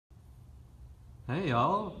Hey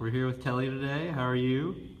y'all, we're here with Kelly today. How are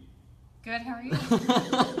you? Good, how are you? You're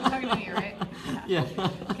talking to me, right? Yeah.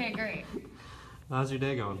 Okay, great. How's your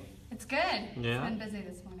day going? It's good. Yeah? It's been busy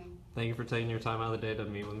this morning. Thank you for taking your time out of the day to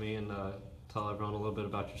meet with me and tell everyone a little bit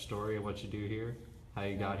about your story and what you do here, how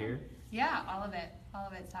you got here. Yeah, all of it. All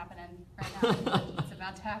of it's happening right now. It's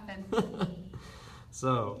about to happen.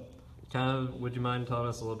 So, would you mind telling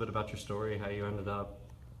us a little bit about your story, how you ending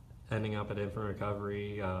up at Infant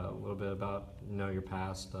Recovery, a little bit about, your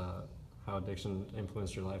past, how addiction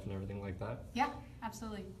influenced your life and everything like that? Yeah,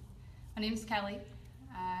 absolutely. My name's Kelly.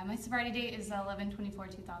 My sobriety date is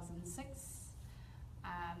 11/24/2006.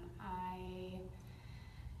 I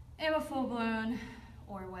am a full-blown,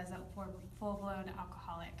 or was a full-blown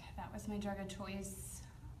alcoholic. That was my drug of choice.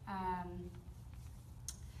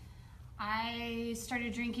 I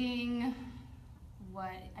started drinking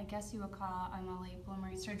what I guess you would call, I'm a late bloomer.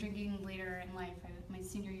 I started drinking later in life, my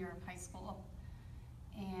senior year of high school.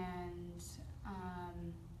 And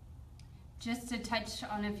just to touch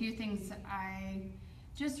on a few things, I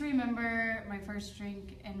just remember my first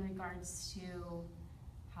drink in regards to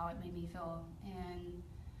how it made me feel. And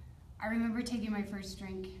I remember taking my first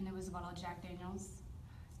drink, and it was a bottle of Jack Daniels.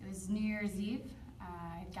 It was New Year's Eve.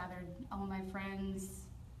 I gathered all my friends.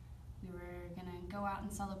 We were gonna go out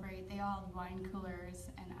and celebrate. They all had wine coolers,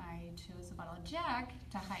 and I chose a bottle of Jack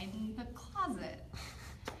to hide in the closet.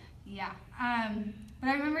 Yeah, but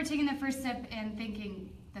I remember taking the first sip and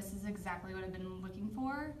thinking, this is exactly what I've been looking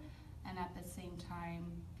for, and at the same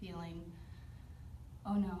time feeling,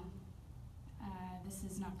 oh no, this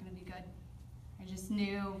is not gonna be good. I just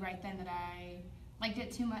knew right then that I liked it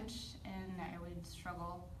too much and I would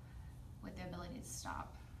struggle with the ability to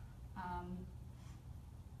stop.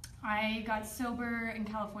 I got sober in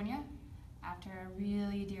California after a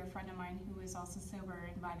really dear friend of mine who was also sober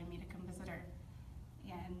invited me to come visit her.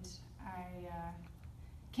 And I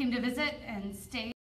came to visit and stayed.